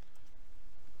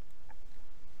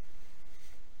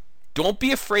 Don't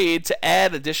be afraid to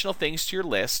add additional things to your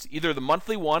list, either the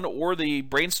monthly one or the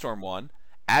brainstorm one,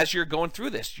 as you're going through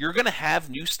this. You're going to have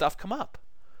new stuff come up.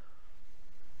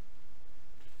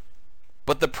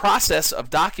 But the process of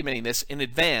documenting this in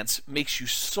advance makes you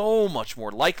so much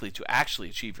more likely to actually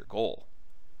achieve your goal.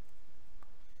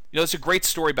 It's a great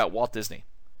story about Walt Disney.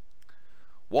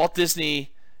 Walt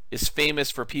Disney is famous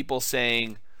for people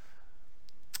saying,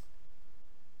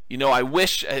 I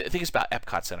think it's about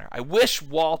Epcot Center. I wish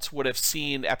Walt would have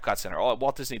seen Epcot Center.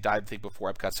 Walt Disney died, I think,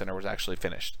 before Epcot Center was actually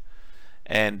finished.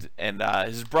 And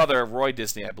his brother, Roy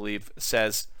Disney, I believe,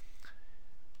 says,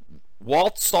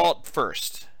 Walt saw it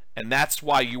first, and that's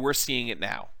why you were seeing it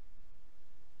now.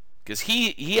 Because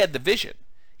he had the vision.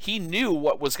 He knew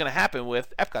what was going to happen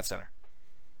with Epcot Center.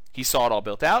 He saw it all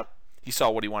built out. He saw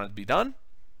what he wanted to be done.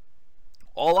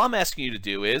 All I'm asking you to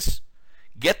do is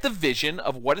get the vision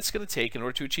of what it's going to take in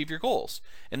order to achieve your goals.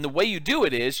 And the way you do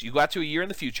it is you go out to a year in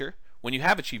the future when you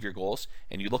have achieved your goals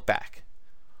and you look back.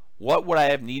 What would I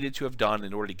have needed to have done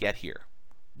in order to get here?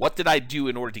 What did I do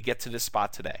in order to get to this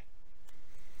spot today?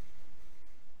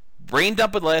 Brain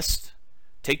dump a list,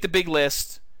 take the big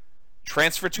list,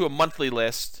 transfer to a monthly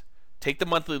list, take the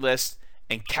monthly list,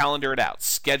 and calendar it out.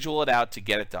 Schedule it out to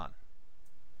get it done.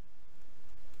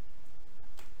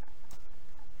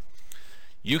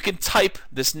 You can type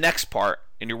this next part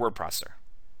in your word processor.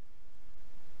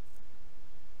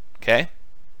 Okay?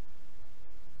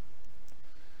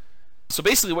 So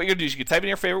basically what you're going to do is you can type in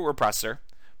your favorite word processor,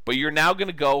 but you're now going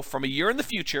to go from a year in the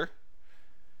future.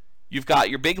 You've got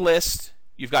your big list,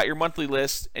 you've got your monthly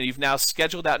list, and you've now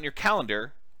scheduled out in your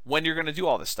calendar when you're going to do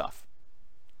all this stuff.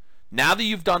 Now that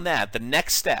you've done that, the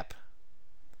next step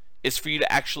is for you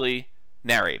to actually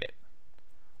narrate it.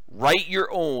 Write your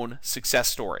own success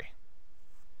story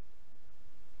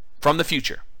from the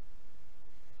future.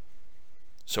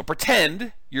 So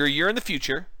pretend you're a year in the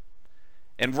future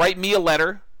and write me a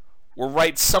letter, or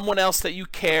write someone else that you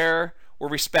care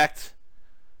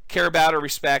about or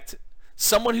respect,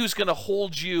 someone who's going to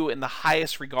hold you in the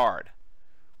highest regard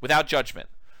without judgment,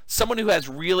 someone who has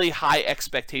really high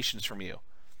expectations from you.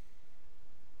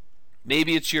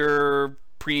 Maybe it's your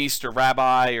priest or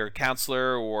rabbi or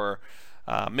counselor or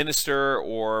minister,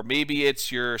 or maybe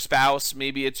it's your spouse,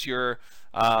 maybe it's your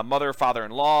mother or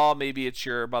father-in-law, maybe it's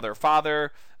your mother or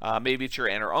father, maybe it's your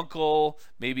aunt or uncle,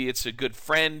 maybe it's a good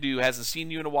friend who hasn't seen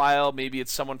you in a while, maybe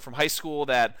it's someone from high school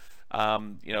that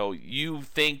you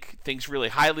think thinks really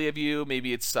highly of you,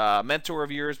 maybe it's a mentor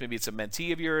of yours, maybe it's a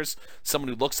mentee of yours, someone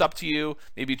who looks up to you,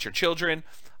 maybe it's your children.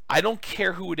 I don't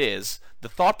care who it is. The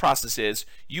thought process is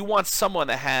you want someone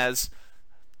that has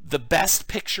the best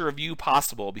picture of you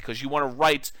possible, because you want to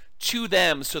write to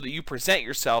them so that you present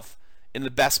yourself in the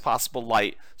best possible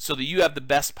light, so that you have the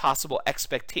best possible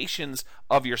expectations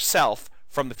of yourself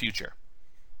from the future.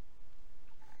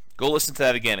 Go listen to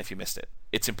that again if you missed it.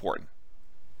 It's important.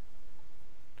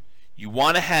 You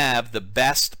want to have the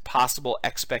best possible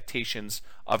expectations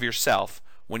of yourself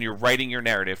when you're writing your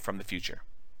narrative from the future.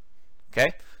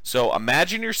 Okay? So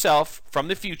imagine yourself from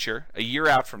the future, a year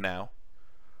out from now,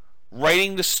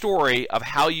 writing the story of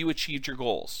how you achieved your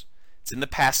goals. It's in the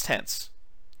past tense.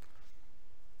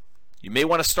 You may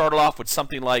want to start off with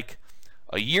something like,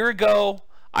 a year ago,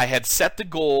 I had set the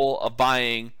goal of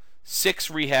buying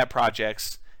 6 rehab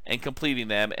projects and completing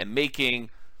them and making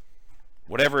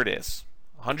whatever it is,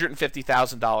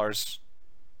 $150,000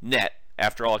 net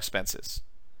after all expenses.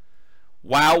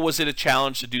 Wow, was it a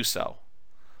challenge to do so?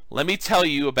 Let me tell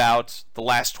you about the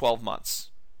last 12 months.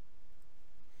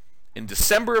 In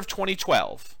December of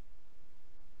 2012,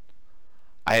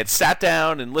 I had sat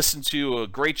down and listened to a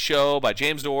great show by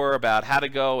James Orr about how to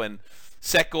go and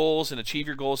set goals and achieve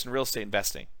your goals in real estate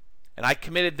investing. And I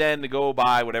committed then to go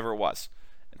buy whatever it was.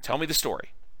 And tell me the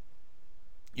story.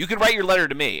 You can write your letter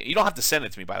to me. You don't have to send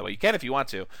it to me, by the way. You can if you want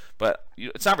to, but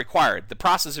it's not required. The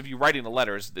process of you writing the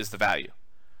letter is the value.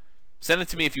 Send it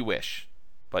to me if you wish,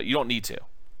 but you don't need to.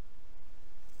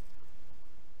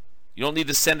 You don't need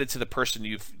to send it to the person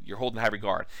you're holding in high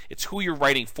regard. It's who you're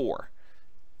writing for.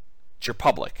 It's your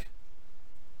public.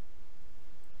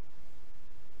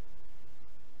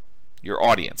 Your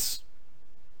audience.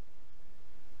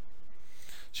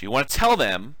 So you want to tell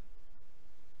them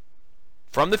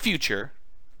from the future,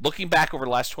 looking back over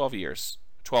the last 12 years,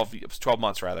 12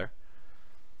 months rather,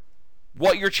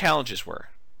 what your challenges were.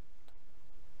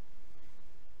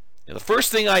 The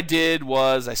first thing I did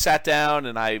was I sat down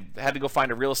and I had to go find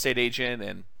a real estate agent,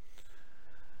 and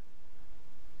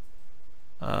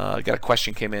I got a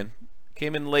question came in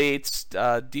late.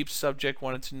 Deep subject,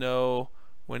 wanted to know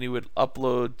when he would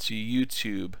upload to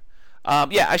YouTube.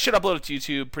 Yeah, I should upload it to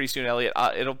YouTube pretty soon, Elliot.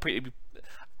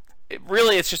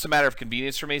 It's just a matter of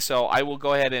convenience for me, so I will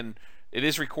go ahead and it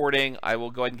is recording. I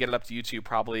will go ahead and get it up to YouTube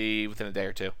probably within a day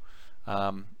or two.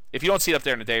 If you don't see it up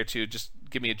there in a day or two, just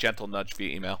give me a gentle nudge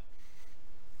via email.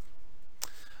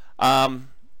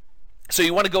 So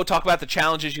you want to go talk about the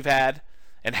challenges you've had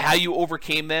and how you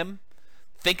overcame them.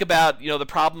 think about, the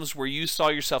problems where you saw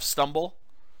yourself stumble.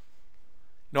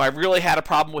 I really had a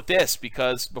problem with this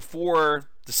because before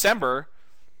December,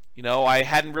 I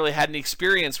hadn't really had any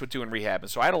experience with doing rehab, and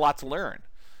so I had a lot to learn.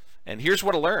 And here's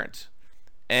what I learned.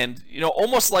 And,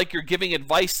 almost like you're giving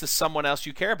advice to someone else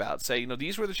you care about. Say,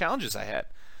 these were the challenges I had.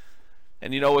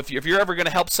 And, if you're ever going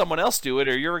to help someone else do it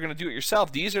or you're ever going to do it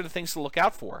yourself, these are the things to look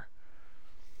out for.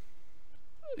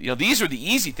 These are the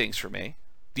easy things for me.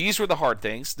 These were the hard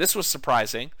things. This was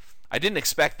surprising. I didn't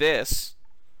expect this.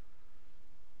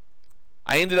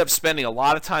 I ended up spending a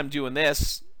lot of time doing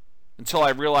this until I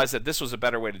realized that this was a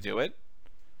better way to do it.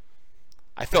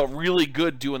 I felt really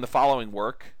good doing the following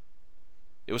work.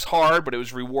 It was hard, but it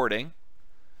was rewarding.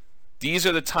 These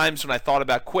are the times when I thought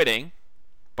about quitting,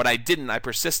 but I didn't. I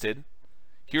persisted.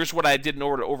 Here's what I did in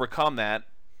order to overcome that.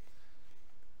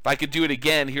 If I could do it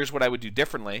again, here's what I would do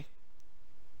differently.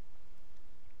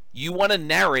 You want to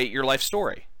narrate your life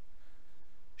story.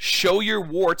 Show your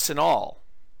warts and all.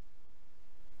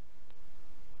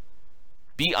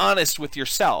 Be honest with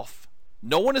yourself.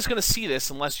 No one is going to see this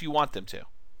unless you want them to.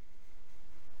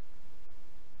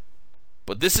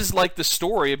 But this is like the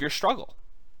story of your struggle.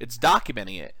 It's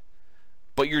documenting it.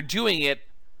 But you're doing it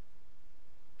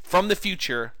from the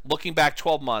future, looking back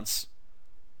 12 months,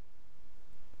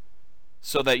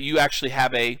 so that you actually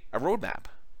have a roadmap.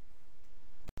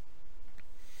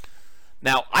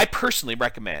 Now, I personally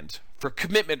recommend, for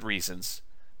commitment reasons,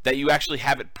 that you actually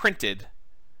have it printed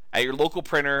at your local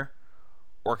printer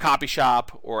or copy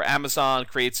shop or Amazon,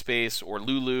 CreateSpace, or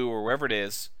Lulu, or wherever it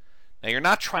is. Now, you're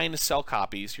not trying to sell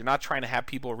copies. You're not trying to have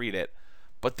people read it.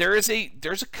 But there's a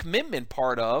commitment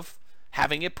part of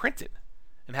having it printed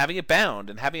and having it bound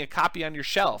and having a copy on your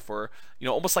shelf, or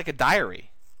almost like a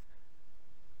diary.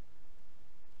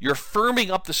 You're firming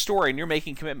up the story and you're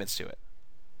making commitments to it.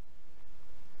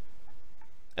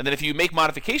 And then if you make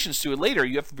modifications to it later,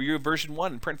 you have to view version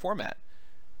 1 in print format.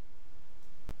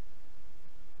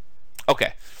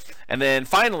 Okay. And then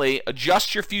finally,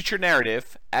 adjust your future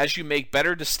narrative as you make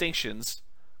better distinctions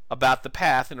about the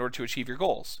path in order to achieve your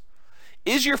goals.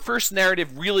 Is your first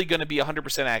narrative really going to be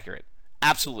 100% accurate?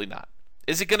 Absolutely not.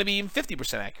 Is it going to be even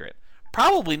 50% accurate?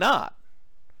 Probably not.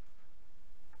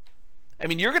 I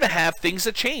mean, you're going to have things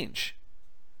that change.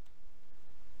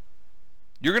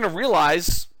 You're going to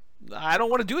realize, I don't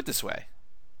want to do it this way.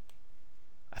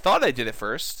 I thought I did it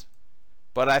first,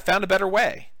 but I found a better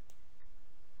way.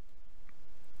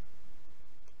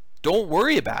 Don't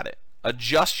worry about it.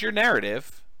 Adjust your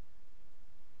narrative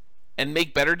and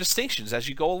make better distinctions as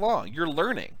you go along. You're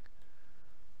learning.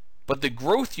 But the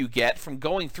growth you get from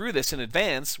going through this in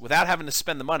advance without having to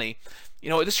spend the money,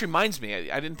 this reminds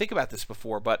me, I didn't think about this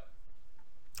before, but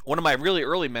one of my really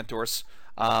early mentors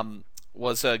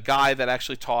was a guy that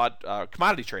actually taught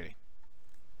commodity trading.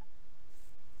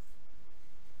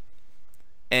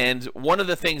 And one of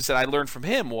the things that I learned from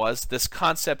him was this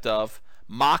concept of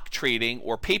mock trading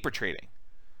or paper trading,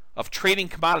 of trading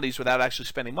commodities without actually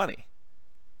spending money.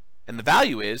 And the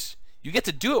value is you get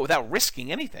to do it without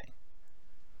risking anything.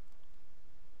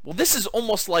 Well, this is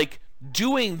almost like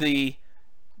doing the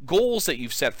goals that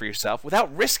you've set for yourself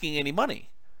without risking any money.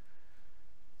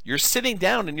 You're sitting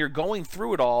down and you're going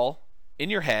through it all in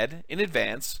your head in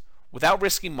advance without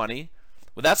risking money,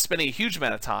 without spending a huge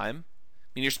amount of time. I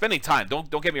mean, you're spending time. Don't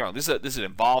get me wrong. This is an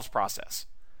involved process.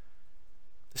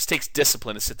 This takes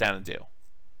discipline to sit down and do.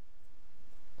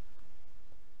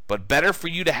 But better for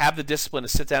you to have the discipline to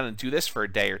sit down and do this for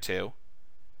a day or two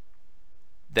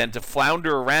than to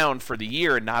flounder around for the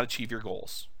year and not achieve your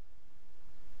goals.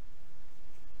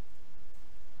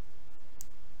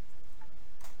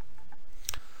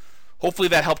 Hopefully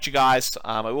that helped you guys.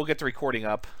 I will get the recording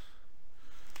up.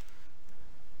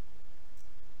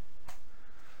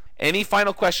 Any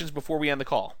final questions before we end the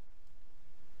call?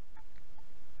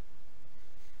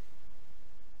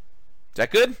 Is that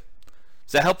good?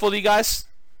 Is that helpful to you guys?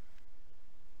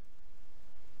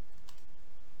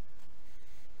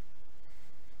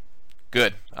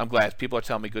 Good. I'm glad. People are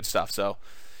telling me good stuff. So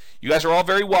you guys are all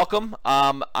very welcome.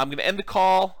 I'm going to end the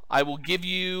call. I will give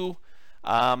you the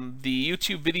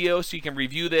YouTube video so you can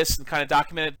review this and kind of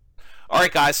document it. All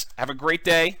right, guys. Have a great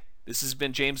day. This has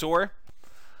been James Orr.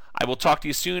 I will talk to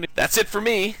you soon. That's it for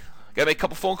me. Got to make a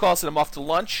couple phone calls and I'm off to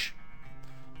lunch.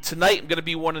 Tonight I'm going to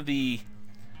be one of the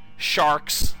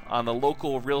sharks on the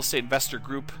local real estate investor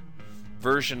group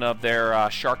version of their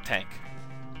Shark Tank.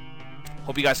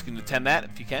 Hope you guys can attend that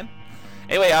if you can.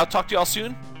 Anyway, I'll talk to you all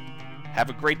soon. Have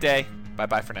a great day.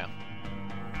 Bye-bye for now.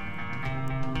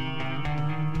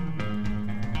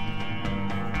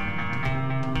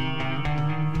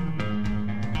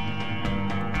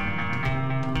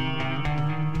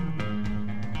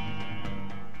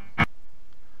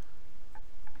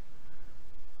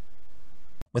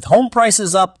 With home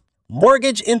prices up,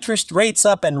 mortgage interest rates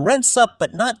up, and rents up,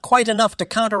 but not quite enough to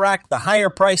counteract the higher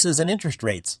prices and interest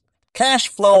rates, cash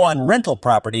flow on rental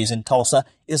properties in Tulsa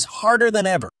is harder than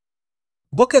ever.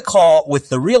 Book a call with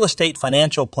the Real Estate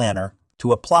Financial Planner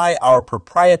to apply our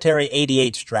proprietary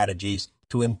 88 strategies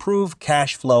to improve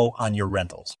cash flow on your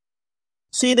rentals.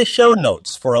 See the show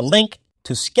notes for a link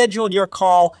to schedule your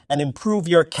call and improve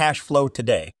your cash flow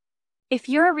today. If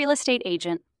you're a real estate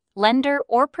agent, lender,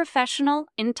 or professional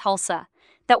in Tulsa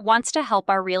that wants to help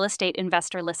our real estate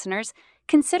investor listeners,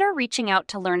 consider reaching out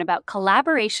to learn about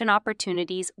collaboration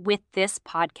opportunities with this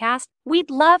podcast. We'd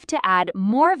love to add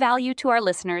more value to our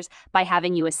listeners by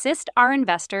having you assist our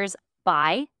investors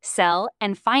buy, sell,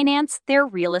 and finance their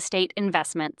real estate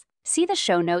investments. See the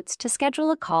show notes to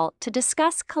schedule a call to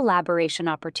discuss collaboration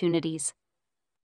opportunities.